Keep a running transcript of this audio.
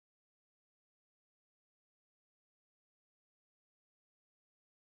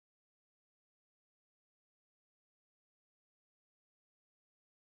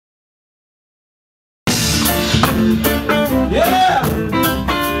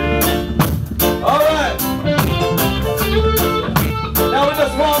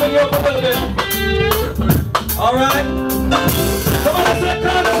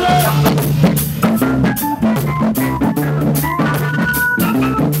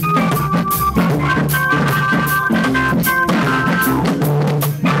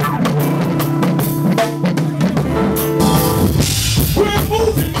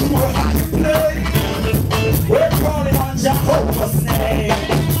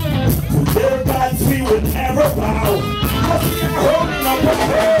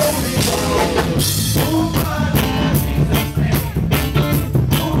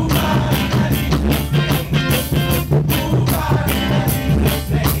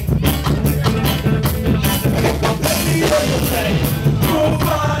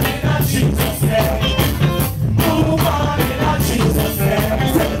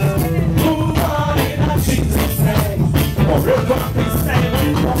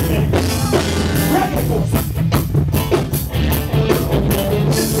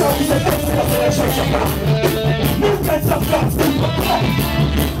Movements of God's people.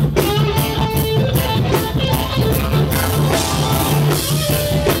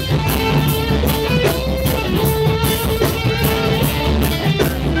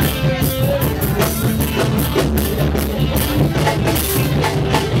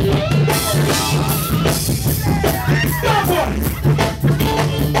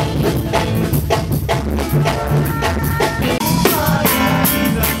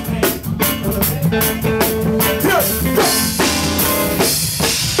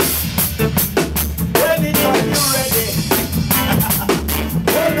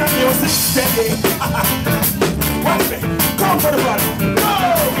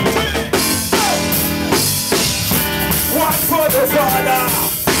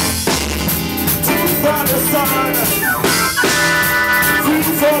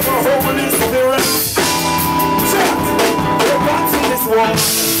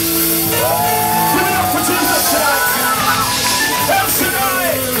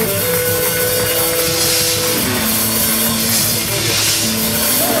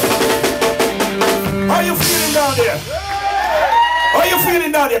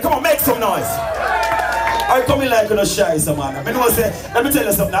 Come on, make some noise. I come in like you're shy, some man. I mean, let me tell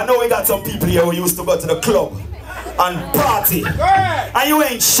you something. I know we got some people here who used to go to the club and party, and you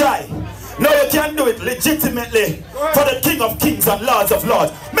ain't shy. No, you can do it legitimately for the King of Kings and Lords of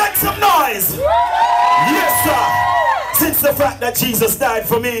Lords. Make some noise. Yes, sir. Since the fact that Jesus died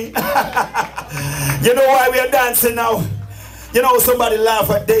for me, you know why we are dancing now? You know, somebody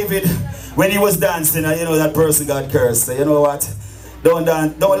laughed at David when he was dancing, and you know that person got cursed. So you know what? Don't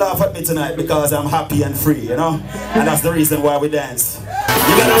laugh at me tonight because I'm happy and free, you know? And that's the reason why we dance. You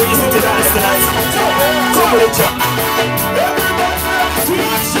got a reason to dance tonight? Come with it, Chuck. Everybody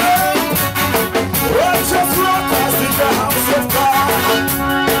teacher, righteous rockers in the house of God.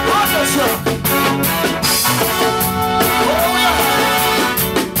 Rock the show.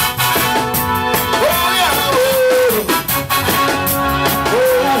 Oh yeah. Oh,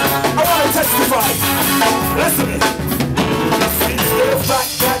 I want to testify. Listen to me. The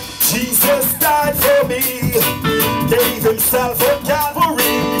fact that Jesus died for me, gave himself on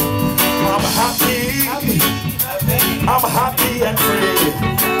Calvary, I'm happy and free.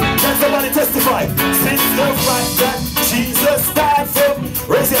 Can somebody testify? Since the fact that Jesus died for me,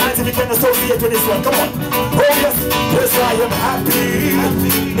 raise your hands if you can associate with this one, come on. Oh yes, yes I am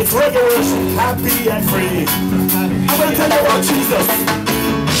happy. It's reggae worship, happy and free. I'm going to tell you about Jesus.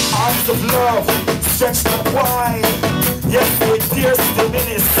 Arms of love stretched up wide. Yes, they pierced him in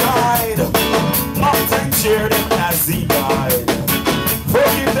his side. Mocked and cheered him as he died.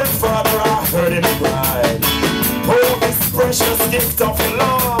 Forgive them, Father, I heard him cry. Oh, this precious gift of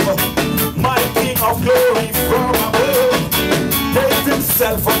love, my King of glory from above, gave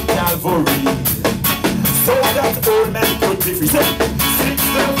himself on Calvary, so that old man could be free. Since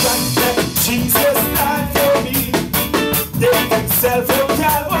the fact that Jesus died for me, gave himself on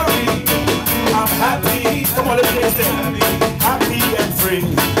Calvary, I'm happy. Come on, let me hear you say happy and free.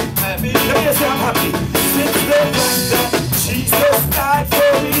 Let me hear you say I'm happy. Since the fact that Jesus died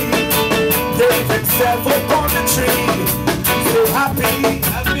for me, gave himself upon the tree. So happy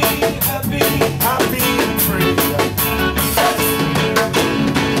and free.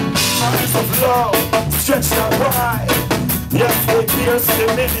 Arms of love stretched out wide. Yes, they pierced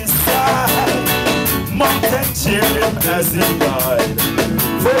him in his side. Mocked and cheered him as he died.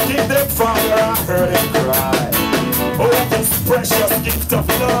 Forgive them, Father, I heard him cry. Oh, this precious gift of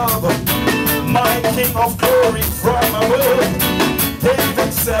love, my King of glory from above, gave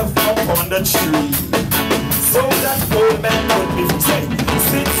himself upon the tree, so that old man would be free.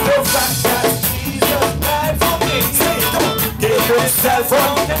 Since the fact that Jesus died for me, say, come on, gave himself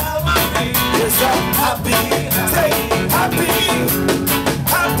on Calvary, yes, I'm happy, say, happy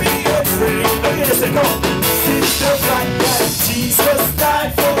and free. Let me say, come on. Since the fact that Jesus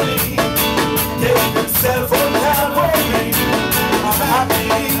died for me, gave himself on Calvary, I'm happy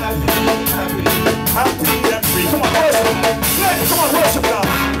and free. Come on, worship. Come on, worship God.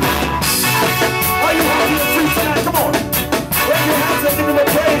 Are you happy and free tonight? Come on. Raise your hands and give him a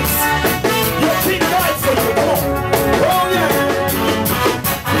praise. Your King died for you. Come on. Oh yeah.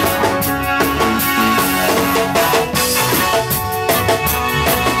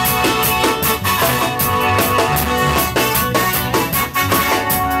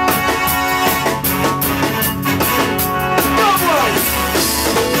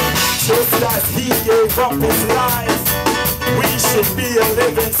 Just as he gave up his life, we should be a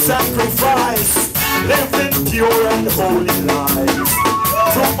living sacrifice, living pure and holy lives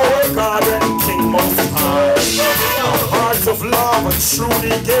to our God and King Most High. A heart of love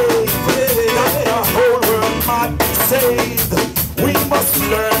truly gave, not the saved, we must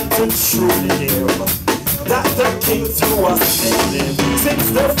learn to truly live. That the King through us may live.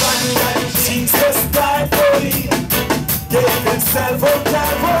 Since the fact that Jesus died for me, gave himself on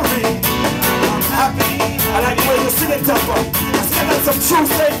Calvary, I'm happy. I like the way you sing it, Tampa. I see that some true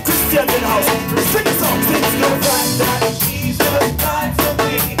saved Christians in the house. Sing it song. Since the fact that Jesus died for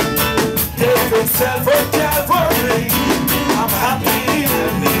me, gave himself on Calvary, I'm happy,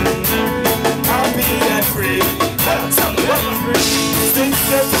 happy and free. Since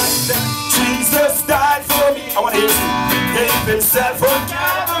the fact that Jesus died for me, I want to hear you. Gave himself on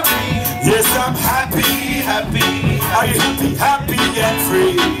Calvary. Yes, I'm happy, happy. Are you happy, happy and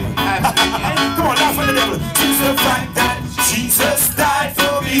free? Come on, laugh at the devil. Since the fact that Jesus died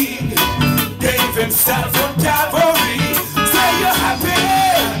for me, gave himself on Calvary. Say you're happy,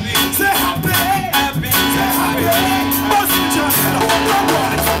 say happy, happy, say happy. Most of you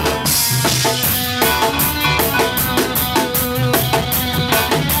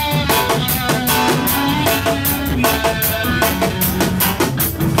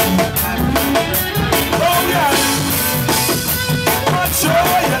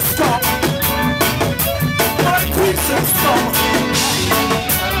joy has come, my peace has come,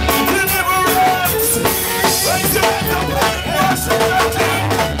 deliverance, raise your hands up and worship the King.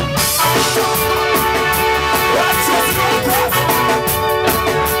 Righteous God,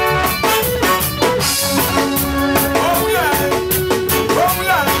 oh yeah,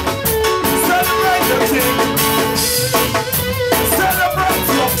 celebrate the King, celebrate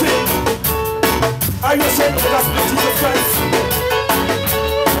your King. Are you ashamed of the gospel of Jesus Christ?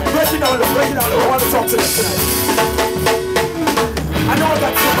 Break it down, I want to talk to them tonight. I know I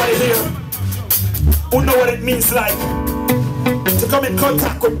got somebody here who know what it means like to come in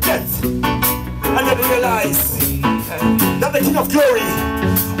contact with death and then realize that the King of Glory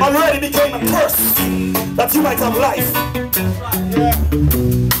already became a curse that you might have life.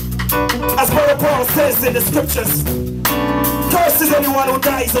 As Brother Paul says in the scriptures, cursed is anyone who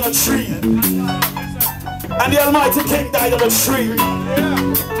dies on a tree, and the Almighty King died on a tree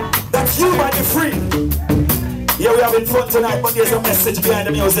that you might be free. Here we have in front tonight, but there's a message behind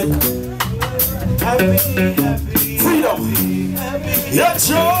the music. Happy, happy, freedom, happy, your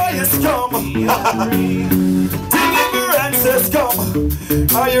joy has come. Deliverance has come.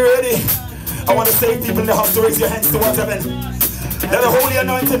 Are you ready? I want to say people in the house to raise your hands towards heaven. Let the holy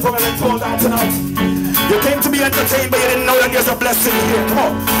anointing from heaven fall down tonight. You came to be entertained, but you didn't know that there's a blessing here. Come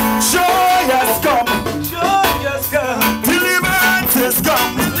on. Joy has come. Joy has come. Deliverance has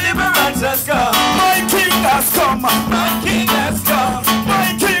come. Deliverance has come. My King has come. My King has come.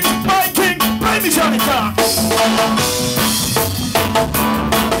 My King, play me Johnny Clarke.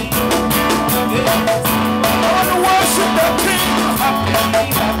 I want to worship the King.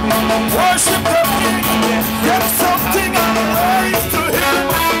 Worship the King. Get something on the raise to him.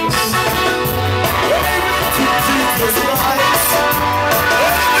 Amen to Jesus Christ.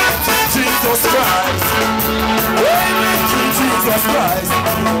 Amen to Jesus Christ. Amen to Jesus Christ.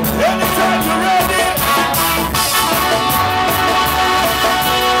 Anytime you're ready,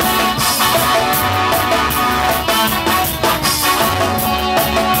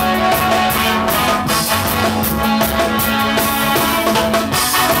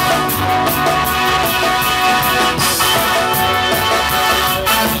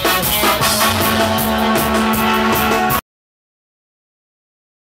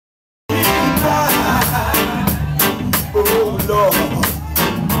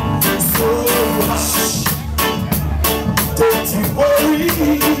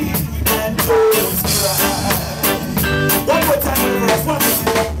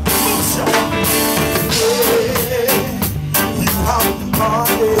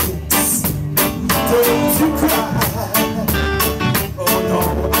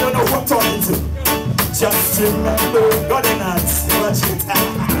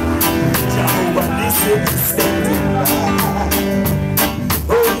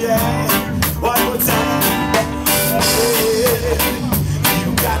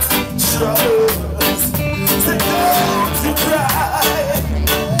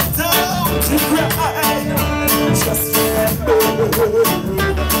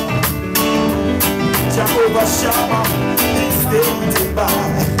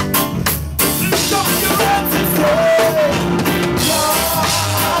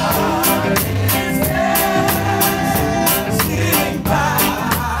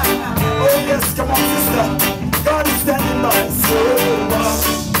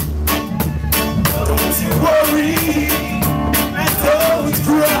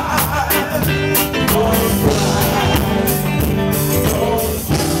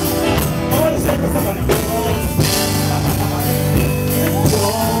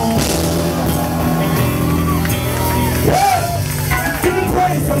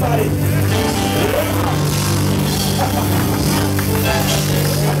 praise somebody. I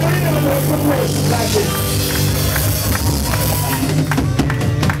don't even know some words like this.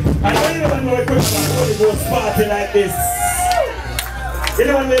 I don't even know if we can Holy Ghost party like this. You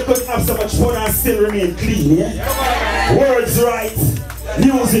know when we could have so much fun and still remain clean, yeah? Words right,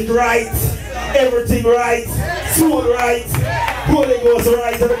 music right, everything right, soul right, Holy Ghost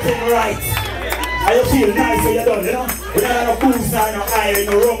right, everything right. And you feel nice when you're done, you know? We don't have no booze now, no iron,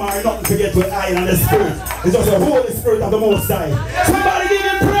 no rum or nothing to get with iron and the Spirit. It's just the Holy Spirit of the Most High. Somebody give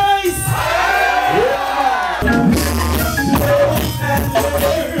him praise! Yeah!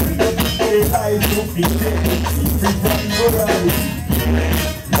 I don't be dead, free from your eyes.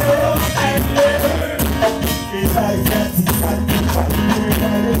 And learn. If I can't sanctify, if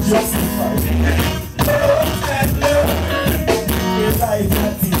I don't justify. And learn. If I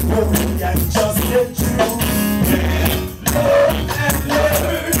can't be broken and just the truth. And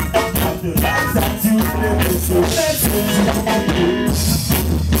learn. And the lives that you live is so blessed to you.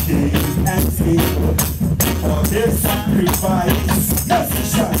 King and Savior, for their sacrifice.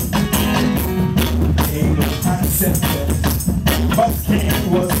 Necessary. But King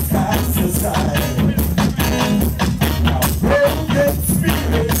was cast aside. Now broken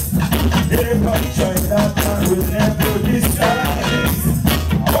spirits, they're contrite that man will never despise.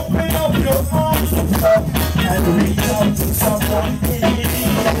 Open up your arms of love and reach out to someone in need.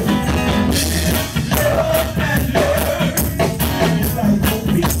 Love and learn. It's like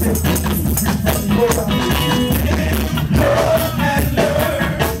open sympathy, free from morality. Love and learn.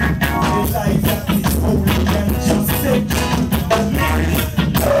 It's like that is holy and just it.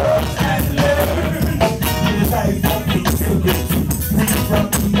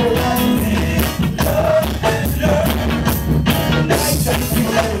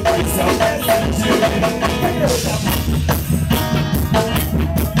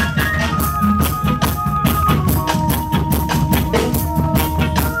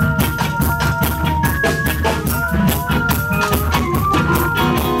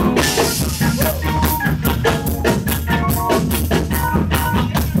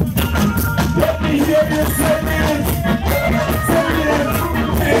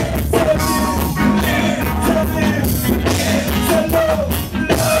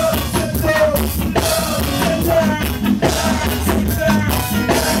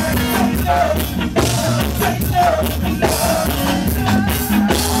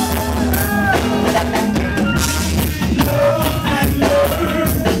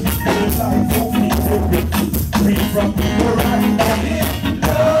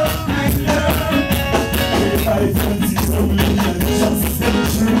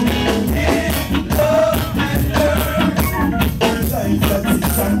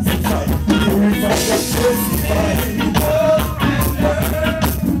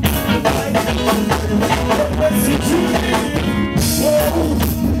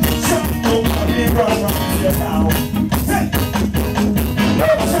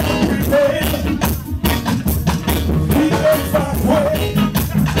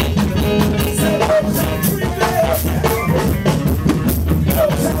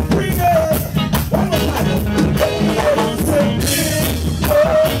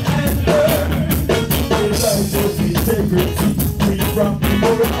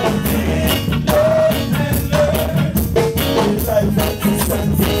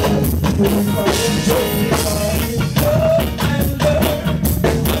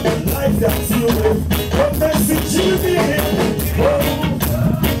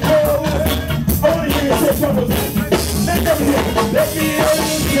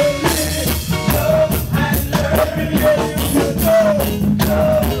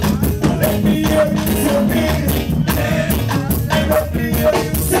 Let me hear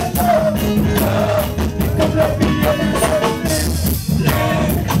you say love.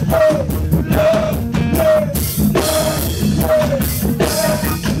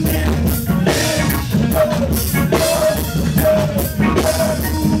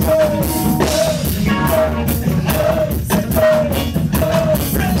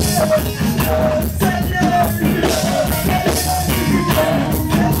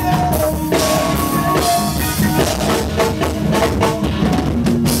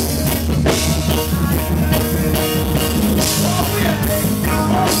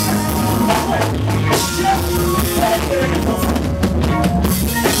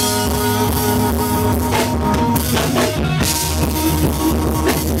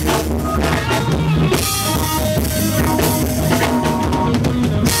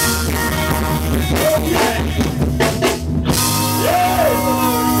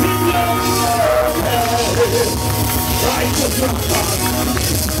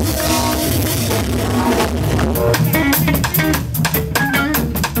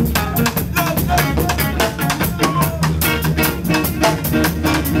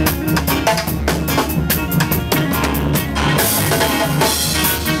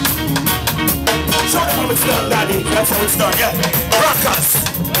 It's done, Daddy. That's how it's done, yeah. Rockers.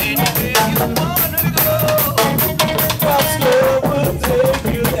 God's love will take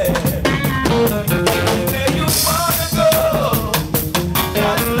you there. Where you wanna go,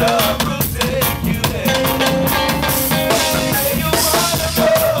 God's love will take you there. Where you wanna go,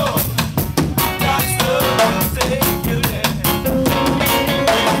 God's love will take you there.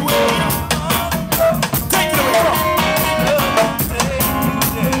 Take it away,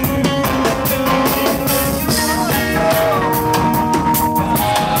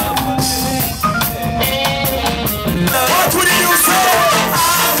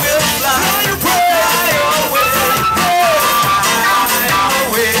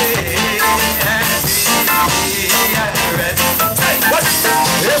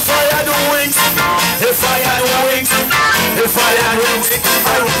 If I had wings, if I had wings,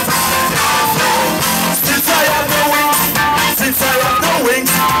 I would fly. Since I have no wings, since I have no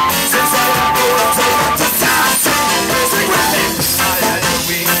wings, since I have no wings, I want to sound sing with me. If I had no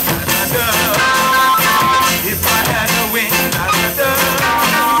wings, if I had no wings,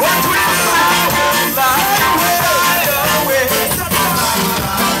 what would I do? Fly away,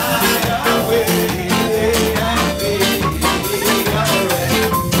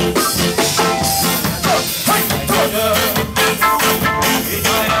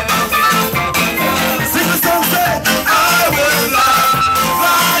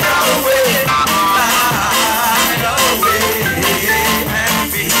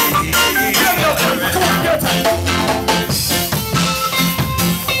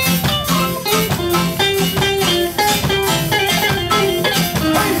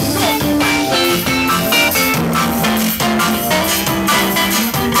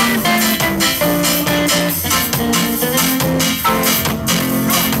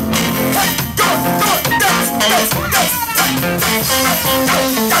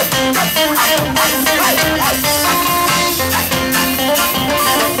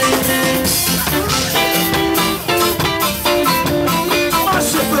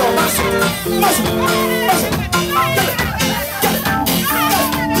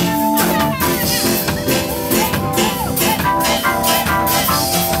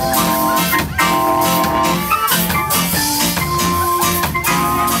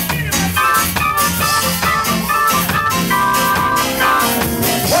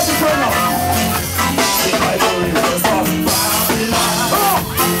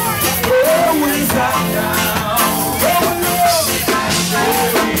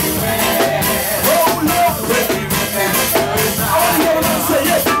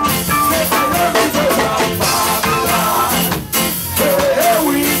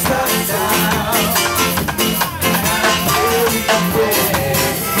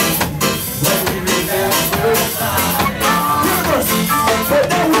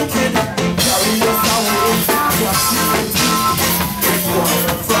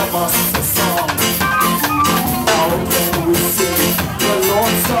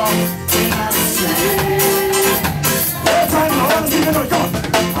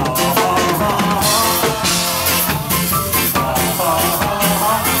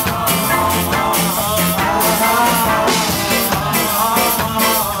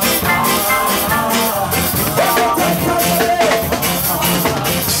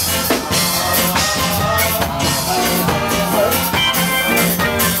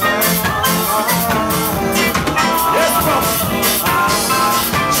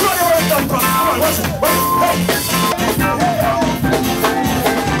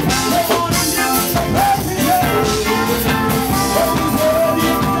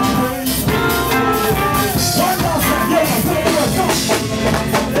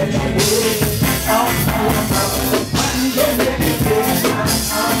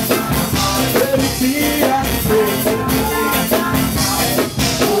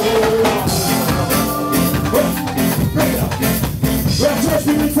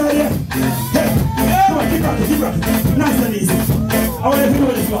 Nice and easy. I want you to do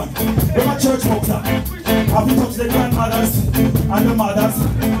this one. We're my church folks up. Have you touched the grandmothers and the mothers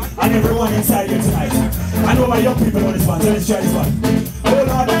and everyone inside here tonight? I know my young people know this one, so let's try this one. Oh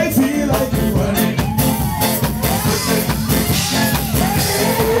Lord, I feel like running.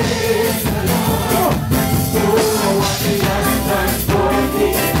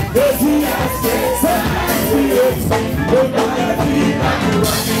 Yes, he has said, oh Lord, I feel like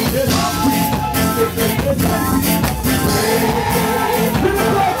running. Yes, I'm free. Yes, I'm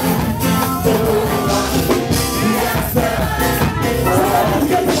free.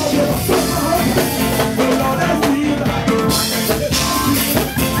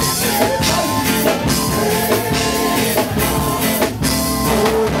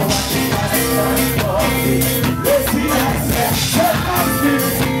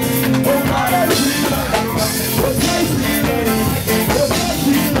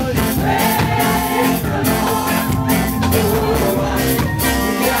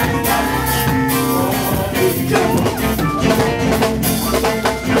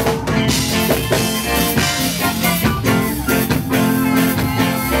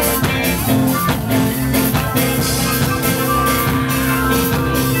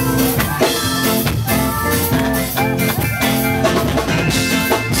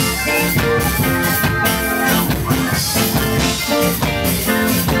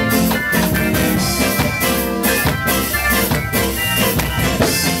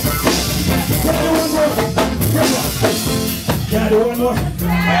 more.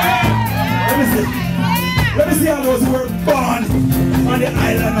 Let me see. Let me see how those who were born on the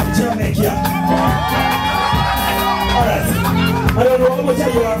island of Jamaica. Alright. I don't know how much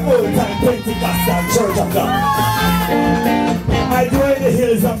of you are old-time Pentecostal Church of God. I do in the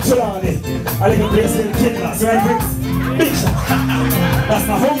hills of Trelawney. I live in a place in Kidlas, right, Bricks? Big shot. That's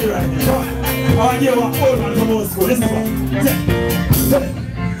my homie right there. Come on. I want to give you an old man from old school. Listen to me.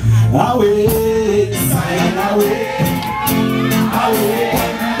 Away, Zion, away. Away,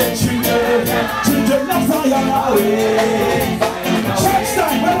 the children of Zion, away. Church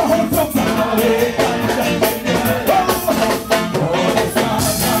time, where the whole comes from. Away.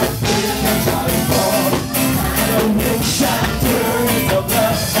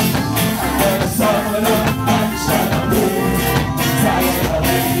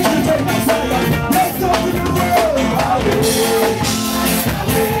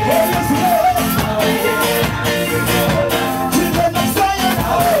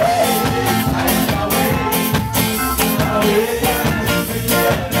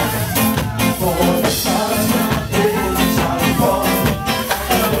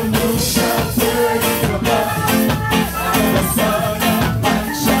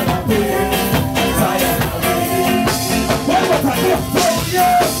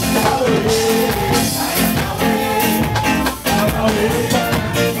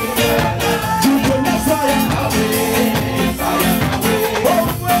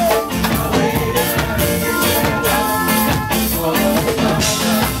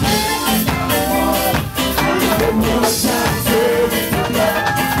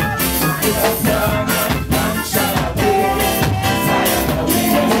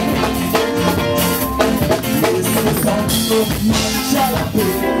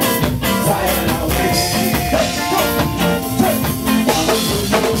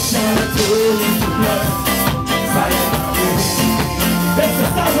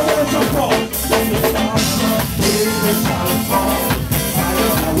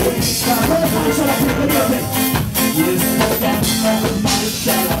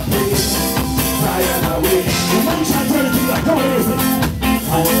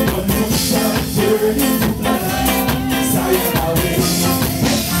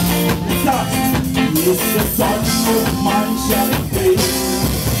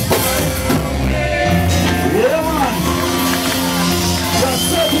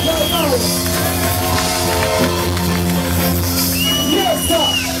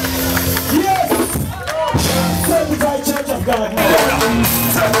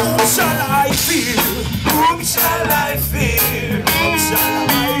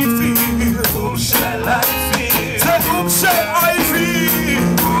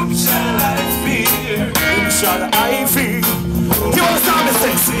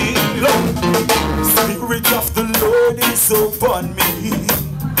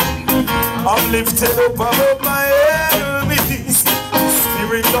 I'm lifted up above my enemies.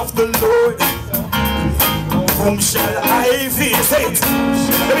 Spirit of the Lord, whom shall I fear? Say it.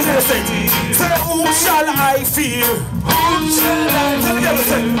 Let me hear you say it. Say, whom shall I fear? Whom shall I fear?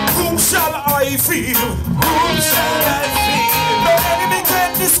 Whom shall I fear? Whom shall I fear? No enemy can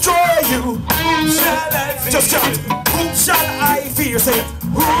destroy you. Whom shall I fear? Just shout. Whom shall I fear? Say it.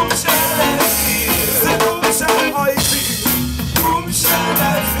 Whom shall I fear? Say, whom shall I fear? Whom shall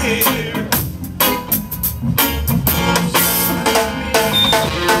I fear?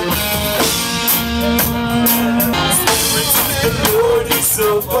 The Lord is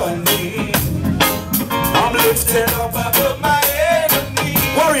so funny. I'm lifted up above my enemy.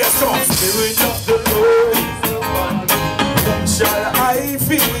 Warriors, come on. Spirit of the Lord is so funny. Whom shall I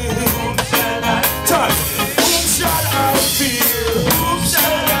fear? Whom shall I fear? Whom shall I fear? Whom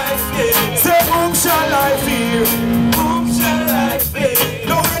shall I fear? Say, whom shall I fear? Whom shall I fear?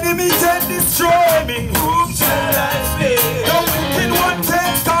 No enemy can destroy me. Whom shall I fear? No wicked one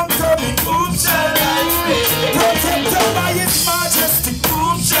can conquer me. Whom shall I fear? Protected by His majesty.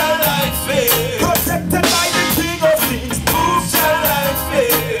 Whom shall I fear? Protected by the King of Kings. Whom shall I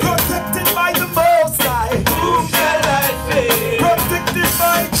fear? Protected by the Most High. Whom shall I fear? Protected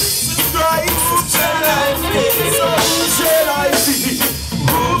by Jesus Christ. Whom shall I fear? So whom shall I fear?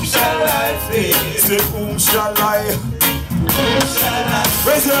 Whom shall I fear? Say, whom shall I? Whom shall I?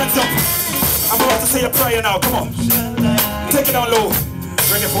 Raise your hands up. I'm about to say a prayer now. Come on. Take it down low.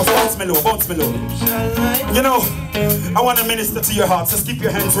 Bring it forth. Bounce me low. Bounce me low. You know, I want to minister to your heart. Just keep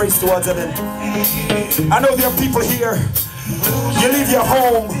your hands raised towards heaven. I know there are people here. You leave your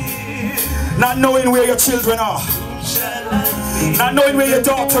home not knowing where your children are. Not knowing where your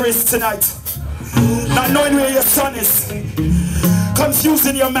daughter is tonight. Not knowing where your son is. Confused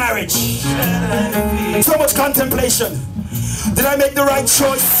in your marriage. So much contemplation. Did I make the right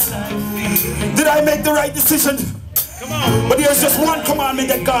choice? Did I make the right decision? But there's just one commandment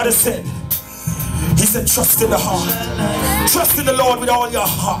that God has said. He said, trust in the heart. Trust in the Lord with all your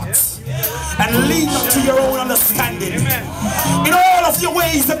heart. And lean not to your own understanding. In all of your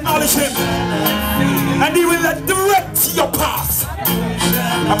ways acknowledge Him. And He will direct your path.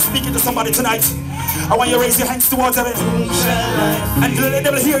 I'm speaking to somebody tonight. I want you to raise your hands towards heaven. And let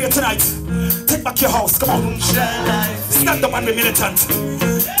them hear you tonight. Take back your house, come on. Stand up and be militant.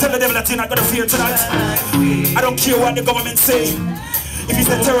 Tell the devil that you're not going to fear tonight. I don't care what the government say. If he's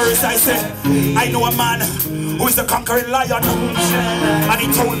a terrorist, I say, I know a man who is a conquering lion. And he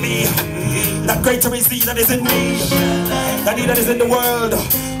told me that greater is He that is in me than he that is in the world.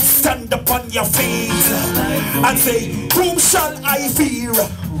 Stand upon your feet and say, whom shall I fear?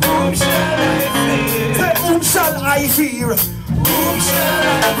 Whom shall I fear? Say, whom shall I fear? Whom shall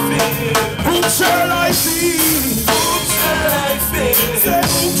I fear? Whom shall I fear? Whom shall I fear? Say,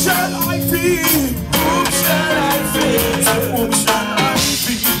 whom shall I fear? Whom shall I fear? Say, whom shall I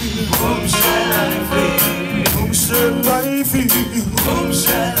fear? Whom shall I fear? Whom shall I fear? Whom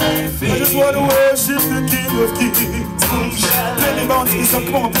shall I fear? I just want to worship the King of Kings. Whom shall I fear? Play me bounce me some.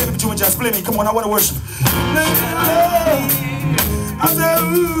 Come on, play me with you and just play me. Come on, I want to worship. I say,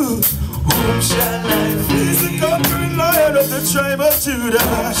 ooh. Whom shall I fear? He's the conquering lion of the tribe of Judah.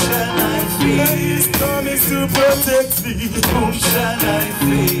 Whom shall I fear? And He's coming to protect me. Whom shall I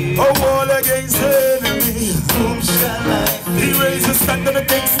fear? A wall against the enemy. Whom shall I fear? He raised a standard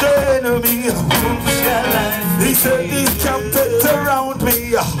against the enemy. Whom shall I fear? He said He's camped around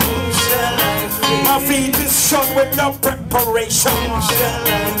me. Whom shall I fear? My feet is shod with no preparation. Whom shall I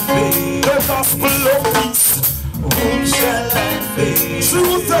fear? The gospel of peace. Whom shall I fear?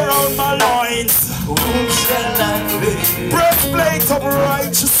 Truth around my loins. Whom shall I fear? Breastplate of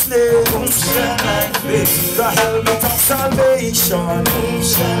righteousness. Whom shall I fear? The helmet of salvation. Whom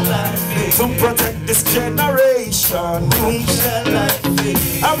shall I fear? To protect this generation. Whom shall I fear?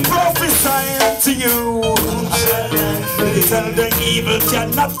 I'm prophesying to you. Whom shall I fear? Tell the evil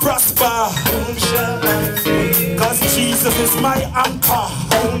cannot prosper. Whom shall I fear? Cause Jesus is my anchor.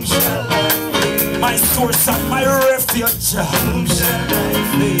 Whom shall I fear? My source and my refuge. Whom shall I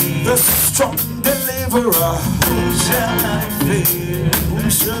fear? The strong deliverer. Whom shall I fear? Whom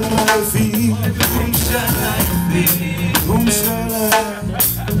shall I fear? Whom shall I fear? Whom shall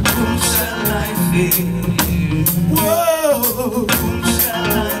I fear? Whoa! Whom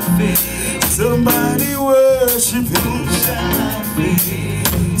shall I fear? Somebody worship Him. Whom shall I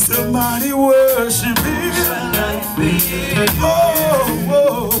fear? Somebody worship Him. Whom shall I fear? Oh,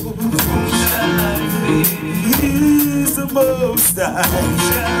 whoa! He's the Most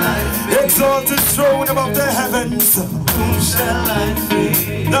High, exalted throne above the heavens. Whom shall I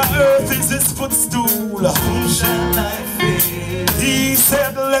fear? The earth is His footstool. Whom shall I fear? He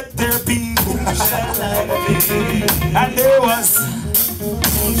said, let there be. Whom shall I fear? And there was.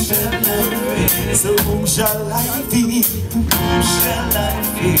 Whom shall I fear? So whom shall I fear? Whom shall I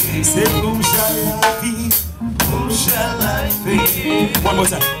fear? Say whom shall I fear? Whom shall I fear? One more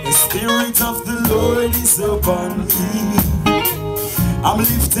time. The Spirit of the Lord is upon me. I'm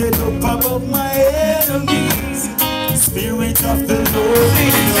lifted up above my enemies. The Spirit of the Lord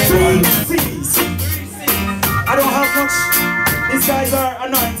is upon me. I don't have much. These guys are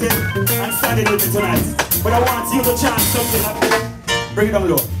anointed and standing with me tonight. But I want you to chant something. Bring it down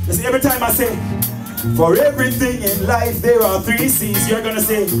low. Listen, every time I say, for everything in life there are 3 C's. You're gonna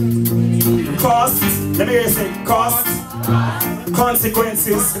say cost. Let me hear you say cost,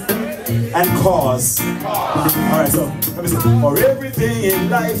 consequences, and cause. Alright, so let me say, for everything in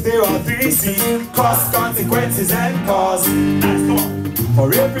life there are 3 C's. Cost, consequences, and cause. Nice, come on.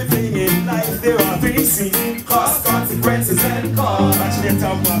 For everything in life there are 3 C's. Cost, consequences, and cause. Actually,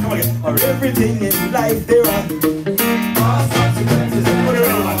 Tampa, come again. For everything in life there are cost, consequences,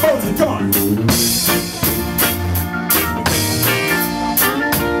 and cause. Come on.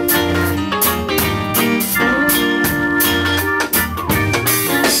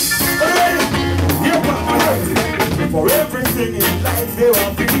 For everything in life there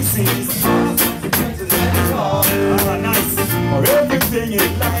are 3 C's. Nice. For everything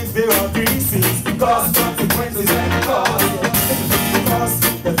in life there are 3 C's. Cause, consequences, and cause. Cause,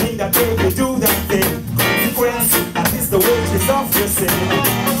 the thing that made you do that thing. Consequence, that is the wages of your sin.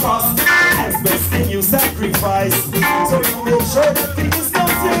 Cost, that's best thing you sacrifice. So you make sure that things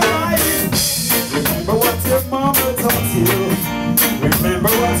don't survive. Remember what your mama taught you. Remember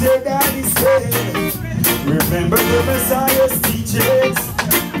what your daddy said. Remember the Messiah's teachings.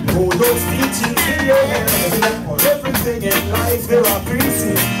 Hold those teachings in your head. For everything in life there are 3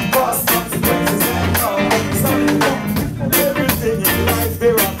 C's. Cost, consequences, and cause. For everything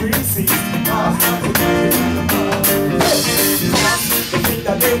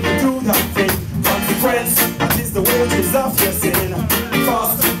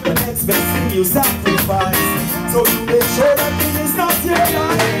you sacrifice. So you make sure that this is not your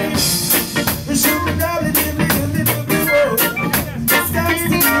life. You should be living.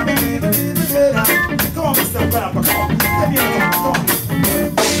 Come on, Mr. Klamper, come on. Give me a come on.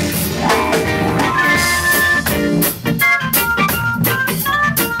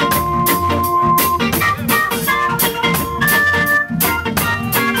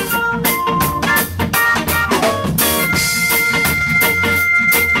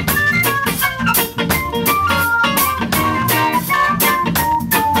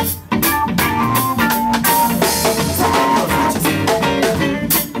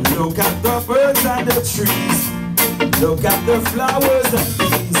 Look at the birds and the trees. Look at the flowers and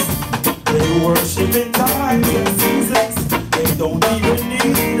bees. They worship in times and seasons. They don't even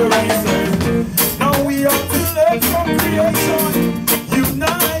need a reason. Now we ought to learn from creation.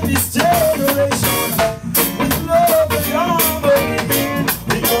 Unite this generation with love and harmony.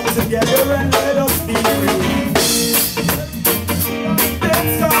 We come together and let us be free. Let's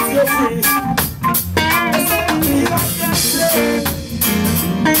start you free.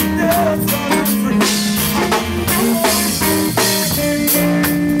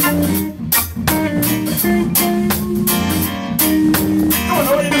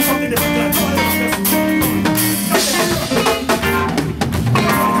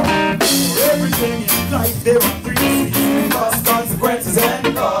 There are three C's, cause, consequences,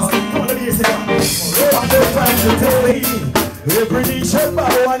 and cause. Come on, let me hear it. On the final day, every knee shall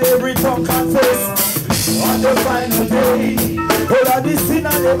bow and every tongue confess. On the final day, all of the sin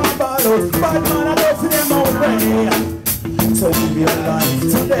and them a ball, bad man and up in them own way. So live your life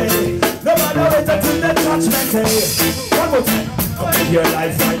today, no matter wait until the judgment day. One more time, come live your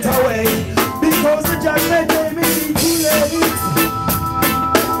life right away, because the judgment day may be too late.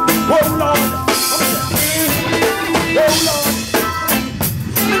 Oh Lord. Oh Lord,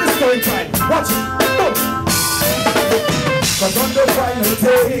 minister in time, watch it, look. Cause on the final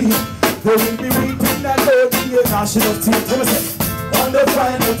day, there will be weeping and there will be a gnashing of teeth. Come on, say. On the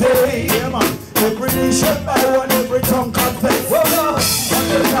final day, yeah man, every knee shall bow and every tongue confess. Oh Lord, on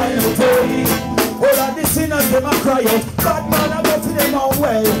the final day, all of the sinners them a cry out, bad man a go to them own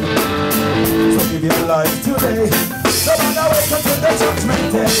way. So give your life today, no matter wait until the judgment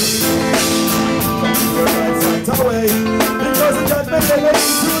day. Your life right away, because the judgment day will be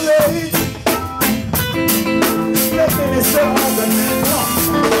too late. Let me minister on the name.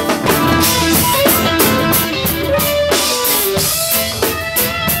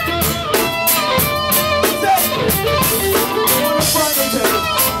 On the final day,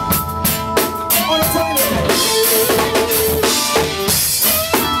 on the final day.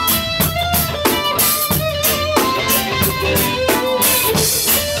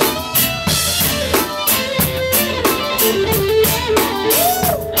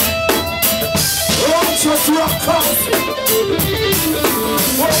 Just rock us.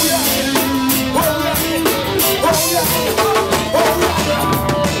 Oh yeah, oh yeah, oh yeah, oh yeah.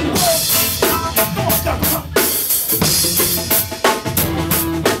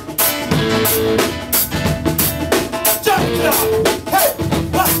 Jack Clarke, hey,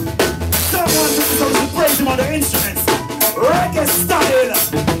 what? Someone should praise him on the instruments. Reggae style.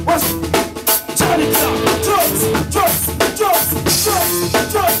 What's Johnny Clarke? Drugs, drugs, drugs,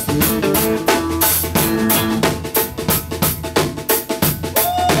 drugs, drugs.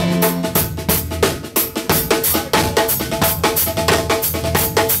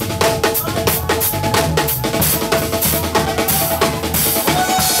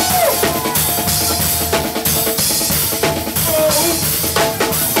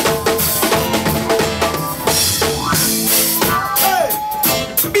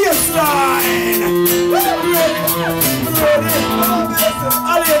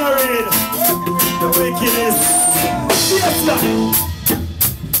 Alaina read the wickedness. Yes, sir.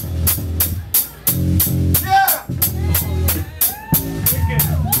 Yeah.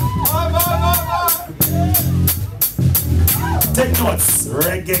 Take notes.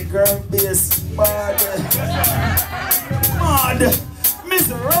 Reggae girl bass bad. Mad. Miss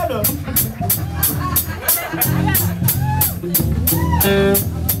Rudder.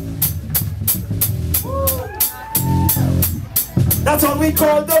 That's what we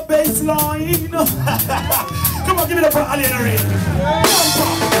call the bass line. Come on, give it up for Alaina Reid.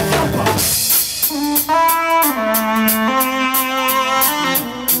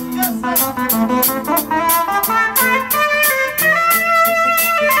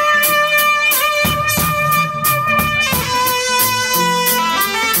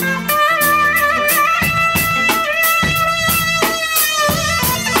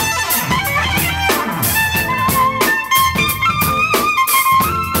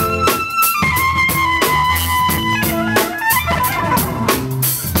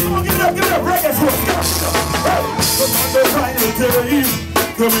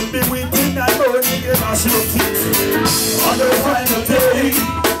 wash your feet. On the final day,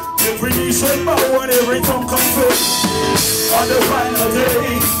 every knee shall bow and every tongue confess. On the final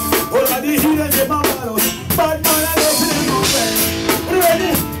day, all of the heathen in my battle, bad man I love in my bed.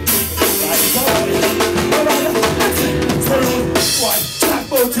 Ready? Why? Talk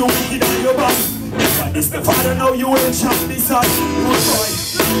about you wicked on your back. But this the father now you ain't chop this side. Good boy,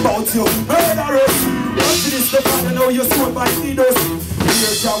 about you murderers. But this the father now you sword by needles.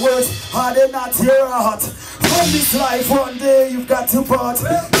 Here's your words, are they not your heart? From this life one day you've got to part.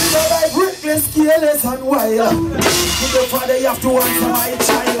 You're like reckless, careless and wild. To the father you have to answer my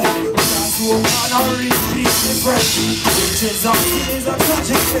child. That's who can't repeat the friend. Riches of sin is a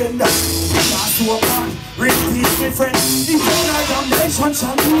tragic end. That's who can't repeat my friend. Eternal damnation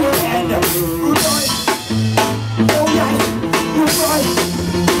shall be your end. Good boy. Oh yeah. Good boy.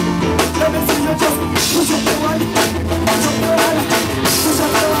 Let me see you just push up the one. Push up the one. Push up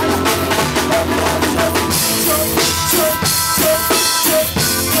the one. Everybody just jump.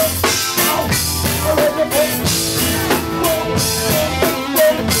 Now.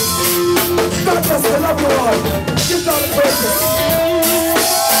 God bless you, love you all. Give God the praise.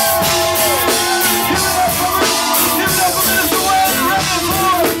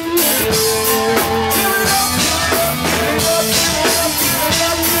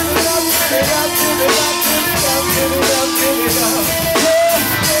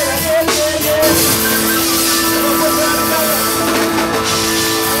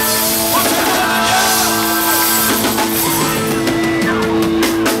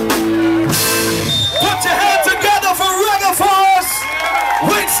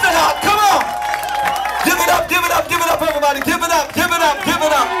 Give it up, give it up, give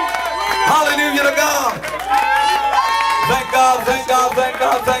it up. Hallelujah to God. Thank God, thank God, thank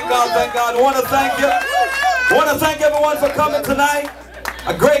God, thank God, thank God. I want to thank you. I want to thank everyone for coming tonight.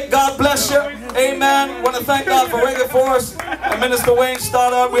 A great God bless you. Amen. I want to thank God for Reggae Force and Minister Wayne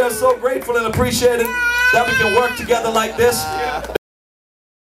Stoddart. We are so grateful and appreciated that we can work together like this.